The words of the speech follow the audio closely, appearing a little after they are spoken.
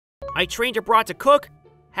I trained abroad to cook,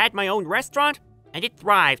 had my own restaurant, and it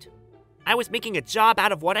thrived. I was making a job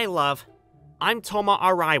out of what I love. I'm Toma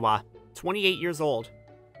Araiwa, 28 years old.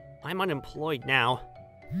 I'm unemployed now.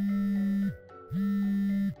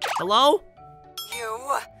 Hello?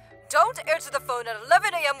 You don't answer the phone at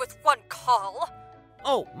 11 a.m. with one call.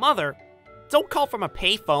 Oh, Mother, don't call from a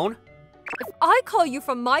payphone. If I call you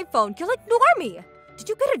from my phone, you'll ignore me. Did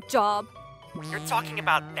you get a job? You're talking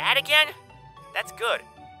about that again? That's good.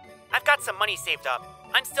 I've got some money saved up.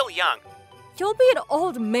 I'm still young. You'll be an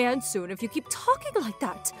old man soon if you keep talking like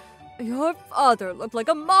that. Your father looked like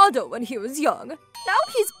a model when he was young. Now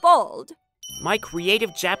he's bald. My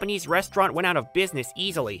creative Japanese restaurant went out of business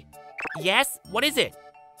easily. Yes? What is it?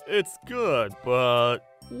 It's good, but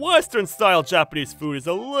Western-style Japanese food is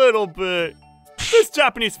a little bit... This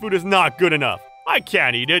Japanese food is not good enough. I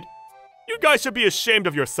can't eat it. You guys should be ashamed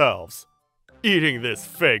of yourselves. Eating this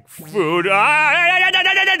fake food.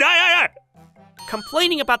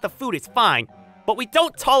 Complaining about the food is fine, but we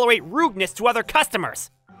don't tolerate rudeness to other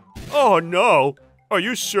customers. Oh no. Are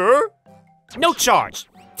you sure? No charge.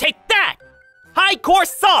 Take that! High course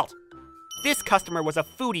salt! This customer was a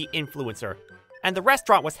foodie influencer, and the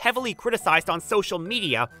restaurant was heavily criticized on social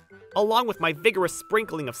media, along with my vigorous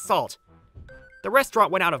sprinkling of salt. The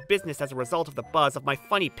restaurant went out of business as a result of the buzz of my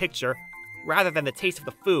funny picture, rather than the taste of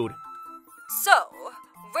the food. So,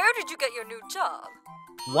 where did you get your new job?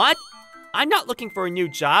 What? I'm not looking for a new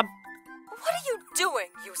job. What are you doing,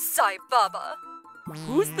 you Sai Baba?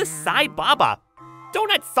 Who's the Sai Baba?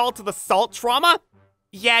 Don't add salt to the salt trauma?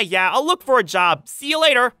 Yeah, I'll look for a job. See you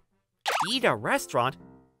later. Eat a restaurant?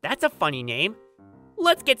 That's a funny name.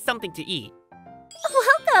 Let's get something to eat.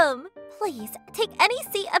 Welcome! Please, take any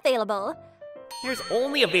seat available. There's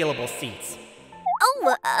only available seats.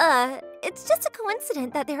 Oh, it's just a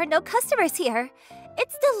coincidence that there are no customers here.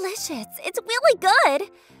 It's delicious. It's really good.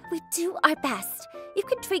 We do our best. You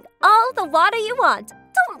can drink all the water you want.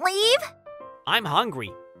 Don't leave. I'm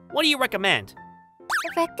hungry. What do you recommend?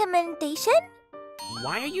 Recommendation?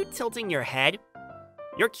 Why are you tilting your head?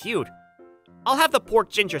 You're cute. I'll have the pork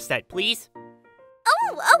ginger set, please.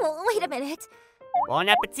 Oh, wait a minute. Bon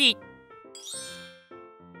appetit.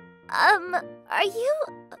 Are you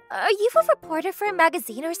a reporter for a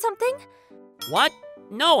magazine or something? What?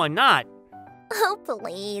 No, I'm not. Oh,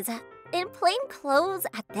 please. In plain clothes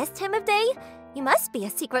at this time of day? You must be a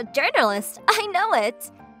secret journalist. I know it.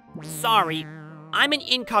 Sorry. I'm an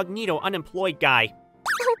incognito unemployed guy.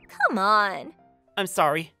 Oh, come on. I'm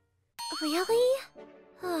sorry. Really?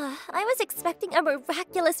 I was expecting a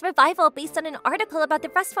miraculous revival based on an article about the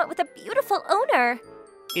restaurant with a beautiful owner.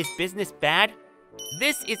 Is business bad?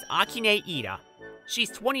 This is Akine Ida. She's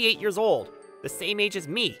 28 years old, the same age as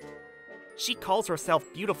me. She calls herself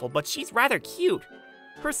beautiful, but she's rather cute.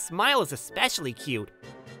 Her smile is especially cute.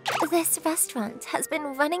 This restaurant has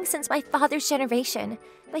been running since my father's generation,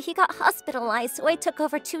 but he got hospitalized, so I took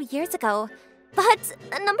over 2 years ago. But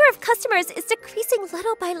the number of customers is decreasing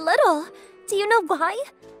little by little. Do you know why?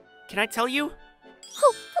 Can I tell you?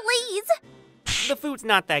 Oh, please! The food's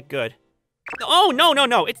not that good. Oh,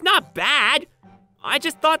 no, it's not bad. I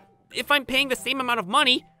just thought if I'm paying the same amount of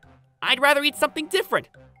money, I'd rather eat something different.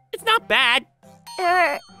 It's not bad.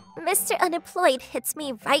 Mr. Unemployed hits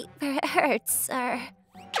me right where it hurts, sir.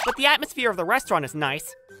 But the atmosphere of the restaurant is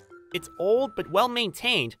nice. It's old but well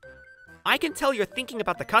maintained. I can tell you're thinking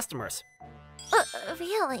about the customers.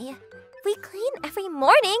 Really? We clean every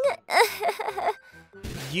morning.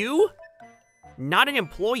 You? Not an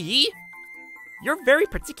employee? You're very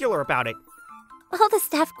particular about it. All the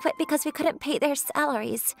staff quit because we couldn't pay their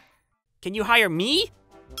salaries. Can you hire me?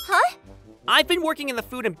 Huh? I've been working in the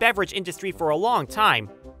food and beverage industry for a long time.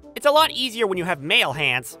 It's a lot easier when you have male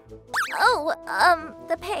hands. Oh,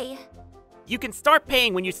 the pay. You can start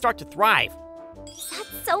paying when you start to thrive. Is that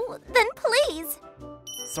so? Then please.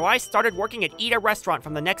 So I started working at Ida Restaurant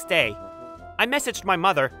from the next day. I messaged my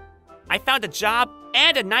mother. I found a job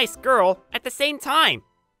and a nice girl at the same time.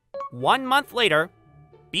 1 month later,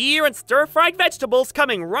 beer and stir-fried vegetables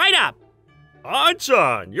coming right up.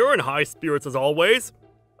 An-chan, you're in high spirits as always.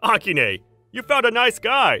 Akine, you found a nice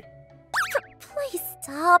guy. Please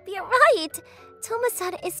stop, you're right.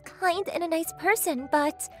 Toma-san is kind and a nice person,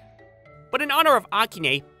 but... But in honor of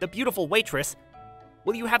Akine, the beautiful waitress,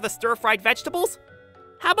 will you have the stir-fried vegetables?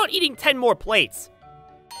 How about eating 10 more plates?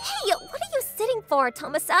 Hey, what are you sitting for,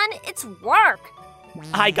 Toma-san? It's work.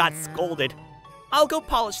 I got scolded. I'll go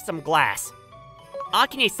polish some glass.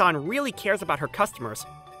 Akine-san really cares about her customers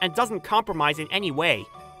and doesn't compromise in any way.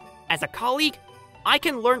 As a colleague, I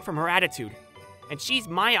can learn from her attitude, and she's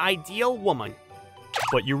my ideal woman.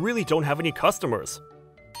 But you really don't have any customers.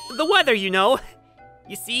 The weather, you know.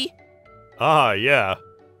 You see? Ah, yeah.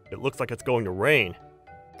 It looks like it's going to rain.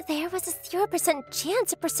 There was a 0%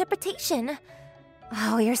 chance of precipitation.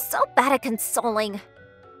 Oh, you're so bad at consoling.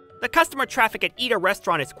 The customer traffic at Ida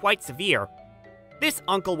Restaurant is quite severe. This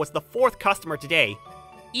uncle was the 4th customer today,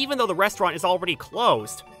 even though the restaurant is already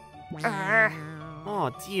closed.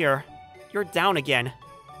 Oh dear, you're down again.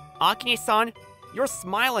 Akane-san, your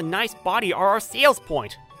smile and nice body are our sales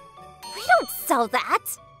point. We don't sell that.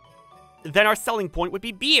 Then our selling point would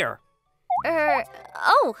be beer.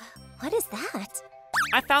 Oh, what is that?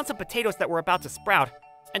 I found some potatoes that were about to sprout,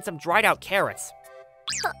 and some dried out carrots.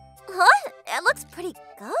 Huh? It looks pretty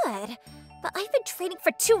good. But I've been training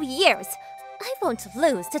for 2 years. I won't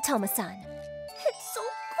lose to Toma-san. It's so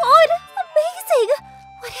good! Amazing!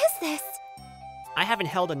 What is this? I haven't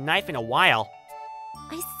held a knife in a while.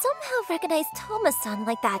 I somehow recognize Toma-san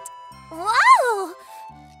like that. Wow!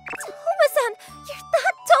 Toma-san! You're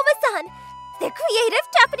that Toma-san! The creative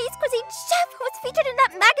Japanese cuisine chef who was featured in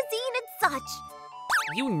that magazine and such!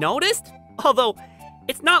 You noticed? Although,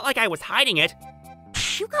 it's not like I was hiding it.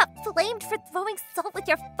 You got flamed for throwing salt with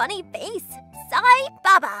your funny face. Sai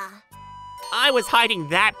Baba! I was hiding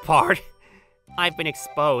that part. I've been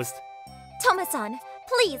exposed. Toma-san,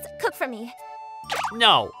 please cook for me.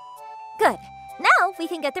 No. Good. Now we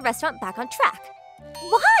can get the restaurant back on track.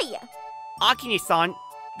 Why? Akane-san,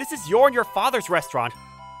 this is your and your father's restaurant.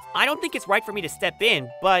 I don't think it's right for me to step in,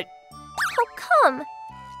 but How come?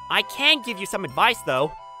 I can give you some advice,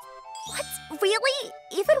 though. What? Really?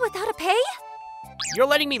 Even without a pay? You're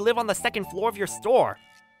letting me live on the 2nd floor of your store.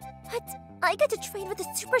 But I get to train with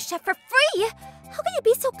a super chef for free! How can you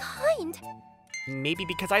be so kind? Maybe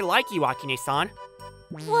because I like you, Akane-san.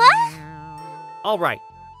 What? Alright,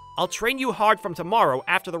 I'll train you hard from tomorrow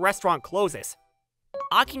after the restaurant closes.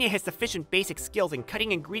 Akane has sufficient basic skills in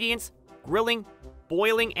cutting ingredients, grilling,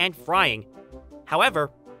 boiling, and frying.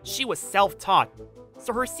 However, she was self-taught,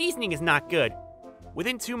 so her seasoning is not good.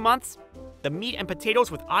 Within 2 months, the meat and potatoes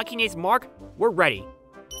with Akine's mark were ready.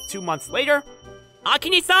 2 months later,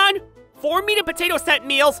 Akane-san, 4 meat and potato set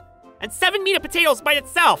meals, and 7 meat and potatoes by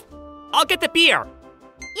itself. I'll get the beer.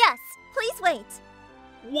 Yes, please wait.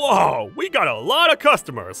 Whoa, we got a lot of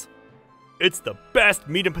customers. It's the best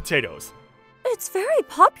meat and potatoes. It's very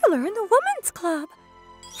popular in the women's club.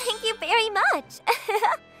 Thank you very much.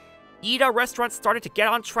 Ida Restaurant started to get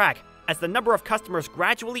on track as the number of customers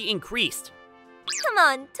gradually increased. Come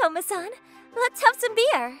on, Toma-san. Let's have some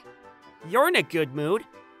beer. You're in a good mood.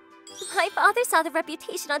 My father saw the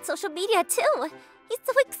reputation on social media too. He's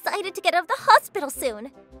so excited to get out of the hospital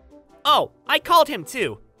soon. Oh, I called him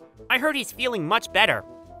too. I heard he's feeling much better.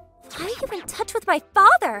 Why are you in touch with my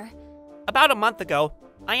father? About a month ago,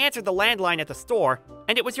 I answered the landline at the store,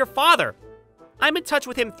 and it was your father. I'm in touch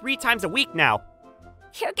with him 3 times a week now.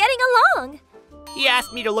 You're getting along. He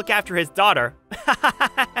asked me to look after his daughter.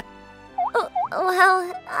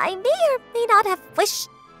 Well, I may or may not have wished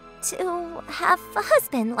to have a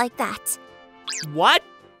husband like that. What?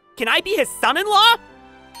 Can I be his son-in-law?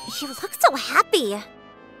 You look so happy.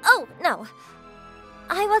 Oh, no.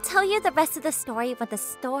 I will tell you the rest of the story when the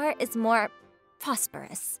store is more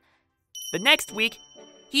prosperous. The next week,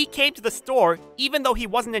 he came to the store even though he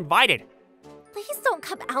wasn't invited. Please don't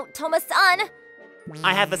come out, Toma-san.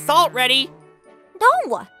 I have the salt ready.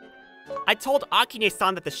 No. I told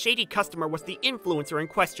Akane-san that the shady customer was the influencer in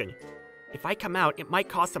question. If I come out, it might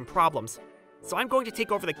cause some problems. So I'm going to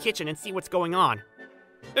take over the kitchen and see what's going on.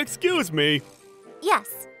 Excuse me.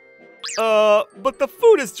 Yes. But the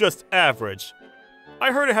food is just average.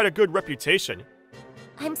 I heard it had a good reputation.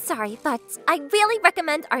 I'm sorry, but I really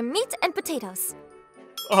recommend our meat and potatoes.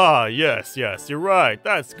 Ah, yes, you're right,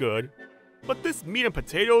 that's good. But this meat and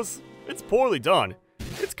potatoes, it's poorly done.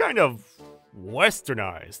 It's kind of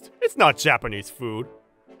westernized. It's not Japanese food.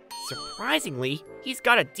 Surprisingly, he's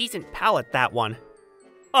got a decent palate, that one.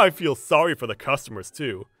 I feel sorry for the customers,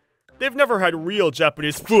 too. They've never had real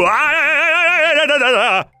Japanese food.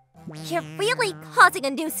 You're really causing a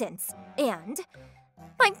nuisance. And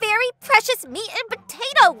my very precious meat and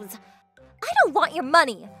potatoes! I don't want your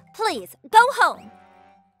money. Please, go home.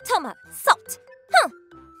 Toma, salt. Huh.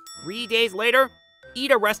 3 days later,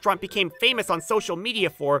 Ida Restaurant became famous on social media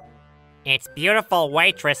for its beautiful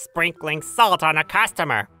waitress sprinkling salt on a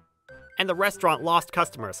customer. And the restaurant lost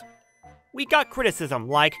customers. We got criticism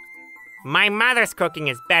like, my mother's cooking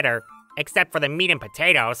is better, except for the meat and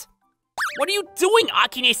potatoes. What are you doing,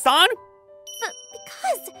 Akane-san?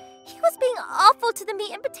 Because he was being awful to the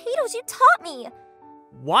meat and potatoes you taught me.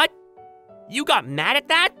 What? You got mad at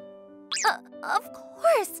that? Of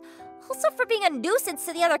course. Also for being a nuisance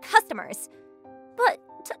to the other customers. But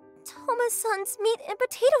Toma-san's meat and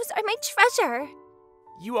potatoes are my treasure.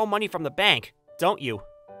 You owe money from the bank, don't you?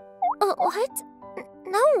 What?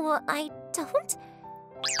 No, I don't.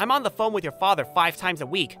 I'm on the phone with your father 5 times a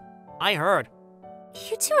week. I heard.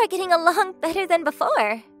 You two are getting along better than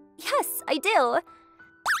before. Yes, I do. Oh,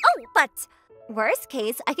 but worst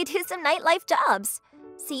case, I could do some nightlife jobs.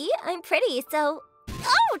 See, I'm pretty, so...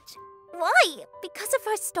 Ouch! Why? Because of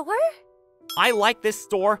our store? I like this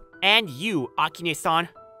store and you, Akine-san.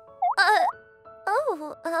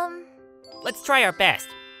 Let's try our best.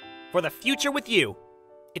 For the future with you.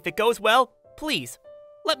 If it goes well, please,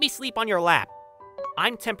 let me sleep on your lap.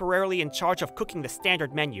 I'm temporarily in charge of cooking the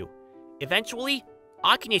standard menu. Eventually,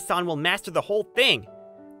 Akine-san will master the whole thing.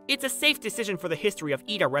 It's a safe decision for the history of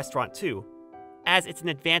Ida Restaurant too, as it's an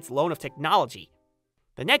advanced loan of technology.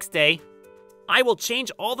 The next day, I will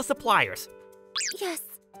change all the suppliers. Yes.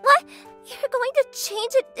 What? You're going to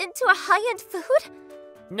change it into a high-end food?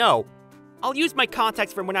 No. I'll use my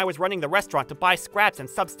contacts from when I was running the restaurant to buy scraps and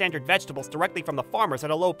substandard vegetables directly from the farmers at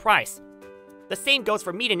a low price. The same goes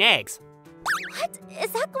for meat and eggs. What? Is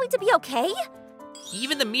that going to be okay?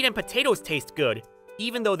 Even the meat and potatoes taste good,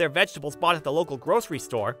 even though they're vegetables bought at the local grocery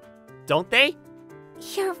store. Don't they?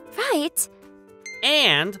 You're right.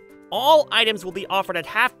 And all items will be offered at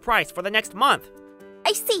half price for the next month.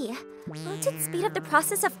 I see. Won't it speed up the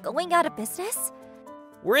process of going out of business?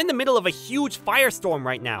 We're in the middle of a huge firestorm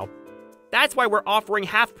right now. That's why we're offering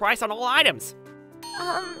half price on all items.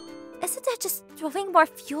 Isn't that just throwing more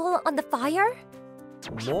fuel on the fire?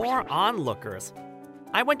 More onlookers.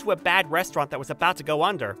 I went to a bad restaurant that was about to go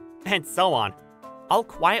under, and so on. I'll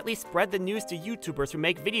quietly spread the news to YouTubers who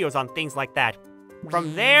make videos on things like that.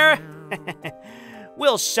 From there,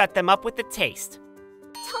 we'll shut them up with the taste.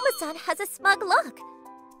 Toma-san has a smug look.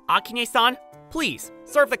 Akine-san, please,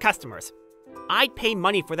 serve the customers. I'd pay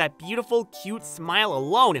money for that beautiful, cute smile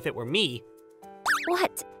alone if it were me.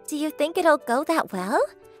 What? Do you think it'll go that well?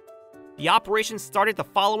 The operation started the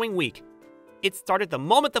following week. It started the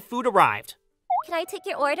moment the food arrived. Can I take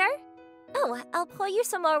your order? Oh, I'll pour you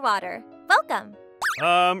some more water. Welcome.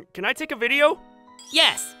 Can I take a video?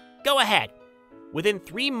 Yes, go ahead. Within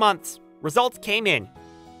 3 months, results came in.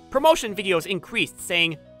 Promotion videos increased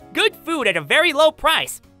saying, "Good food at a very low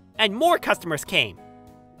price," and more customers came.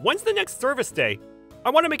 When's the next service day? I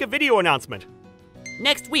want to make a video announcement.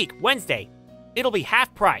 Next week, Wednesday, it'll be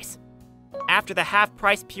half price. After the half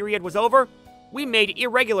price period was over, we made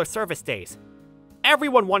irregular service days.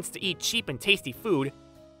 Everyone wants to eat cheap and tasty food,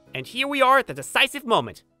 and here we are at the decisive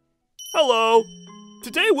moment. Hello!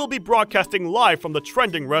 Today we'll be broadcasting live from the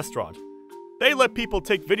trending restaurant. They let people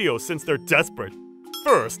take videos since they're desperate.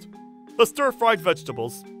 First, the stir-fried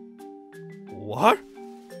vegetables. What?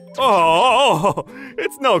 Oh,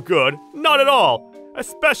 it's no good. Not at all.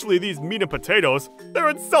 Especially these meat and potatoes. They're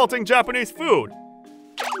insulting Japanese food.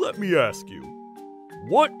 Let me ask you,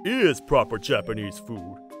 what is proper Japanese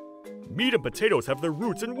food? Meat and potatoes have their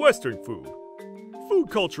roots in Western food. Food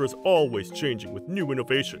culture is always changing with new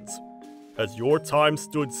innovations. Has your time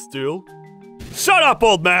stood still? Shut up,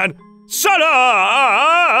 old man! Shut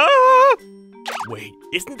up! Wait,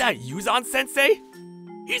 isn't that Yuzan-sensei?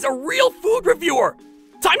 He's a real food reviewer!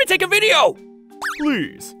 Time to take a video!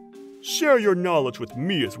 Please, share your knowledge with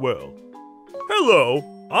me as well. Hello,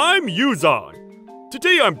 I'm Yuzan.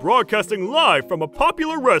 Today I'm broadcasting live from a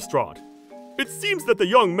popular restaurant. It seems that the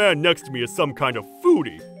young man next to me is some kind of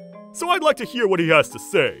foodie, so I'd like to hear what he has to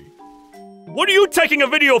say. What are you taking a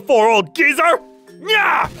video for, old geezer?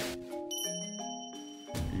 Nyah!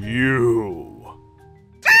 You.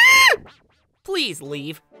 Please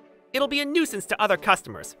leave. It'll be a nuisance to other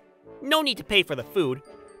customers. No need to pay for the food.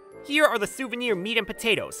 Here are the souvenir meat and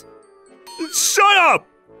potatoes. Shut up!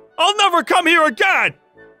 I'll never come here again!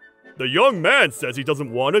 The young man says he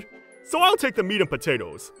doesn't want it, so I'll take the meat and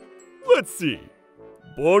potatoes. Let's see.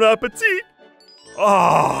 Bon appetit!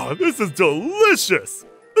 Ah, this is delicious!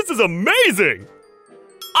 This is amazing!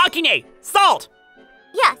 Akine, salt!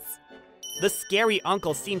 Yes. The scary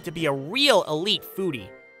uncle seemed to be a real elite foodie,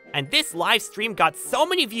 and this live stream got so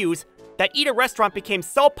many views that Ida Restaurant became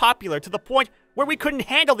so popular to the point where we couldn't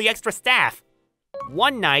handle the extra staff.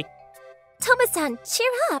 One night... Toma-san,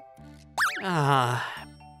 cheer up.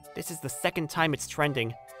 This is the second time it's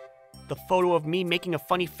trending. The photo of me making a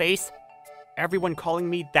funny face, everyone calling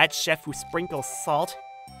me that chef who sprinkles salt.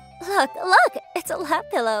 Look, it's a lap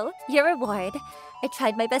pillow. Your reward. I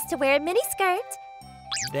tried my best to wear a miniskirt.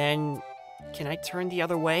 Then, can I turn the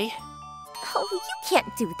other way? Oh, you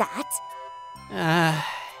can't do that.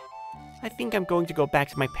 I think I'm going to go back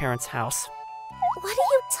to my parents' house. What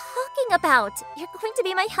are you talking about? You're going to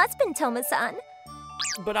be my husband, Toma-san.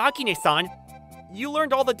 But Akine-san, you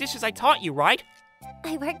learned all the dishes I taught you, right?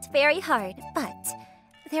 I worked very hard, but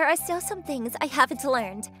there are still some things I haven't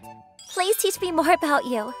learned. Please teach me more about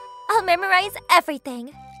you. I'll memorize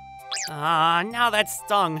everything. Now that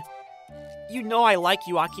stung. You know I like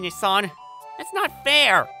you, Akine-san. That's not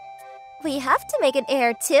fair. We have to make an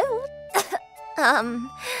heir too.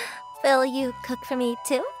 Will you cook for me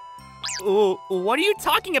too? Ooh, what are you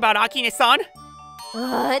talking about, Akine-san?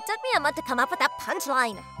 It took me a month to come up with that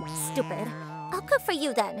punchline. Stupid. I'll cook for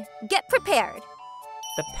you then. Get prepared.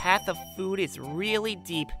 The path of food is really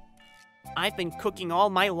deep. I've been cooking all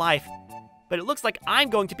my life, but it looks like I'm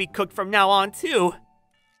going to be cooked from now on too.